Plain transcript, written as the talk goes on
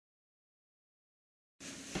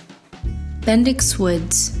Bendix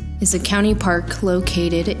Woods is a county park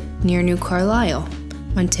located near New Carlisle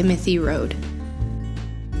on Timothy Road.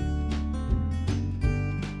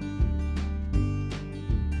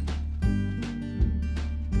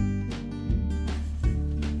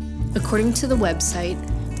 According to the website,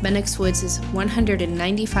 Bendix Woods is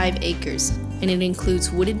 195 acres, and it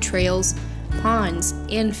includes wooded trails, ponds,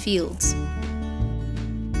 and fields.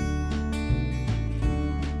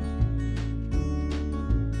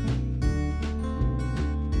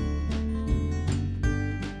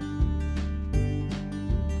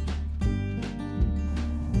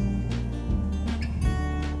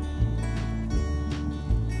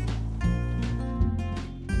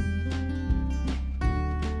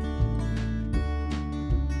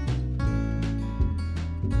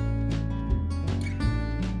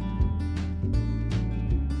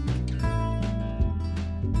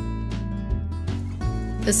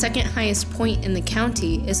 The second highest point in the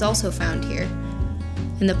county is also found here,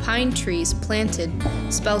 and the pine trees planted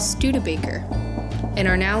spell Studebaker and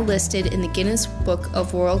are now listed in the Guinness Book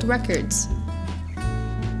of World Records.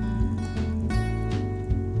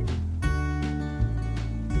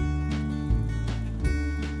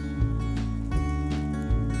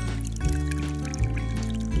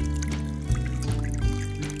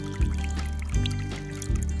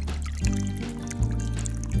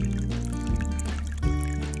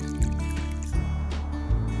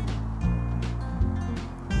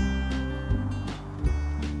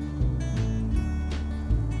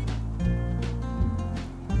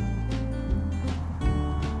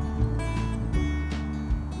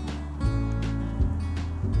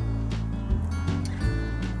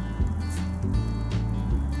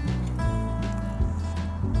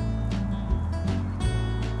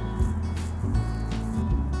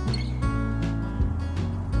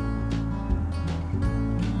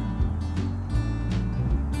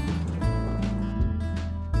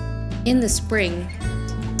 In the spring,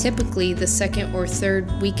 typically the second or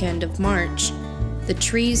third weekend of March, the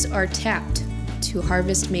trees are tapped to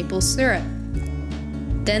harvest maple syrup.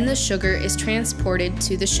 Then the sugar is transported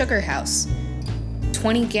to the sugar house.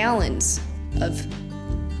 20 gallons of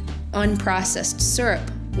unprocessed syrup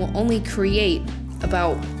will only create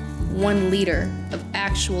about 1 liter of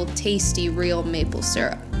actual tasty real maple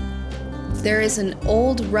syrup. There is an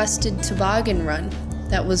old rusted toboggan run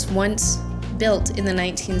that was once built in the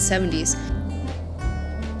 1970s.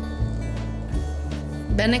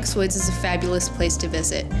 Bendix Woods is a fabulous place to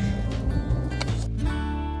visit.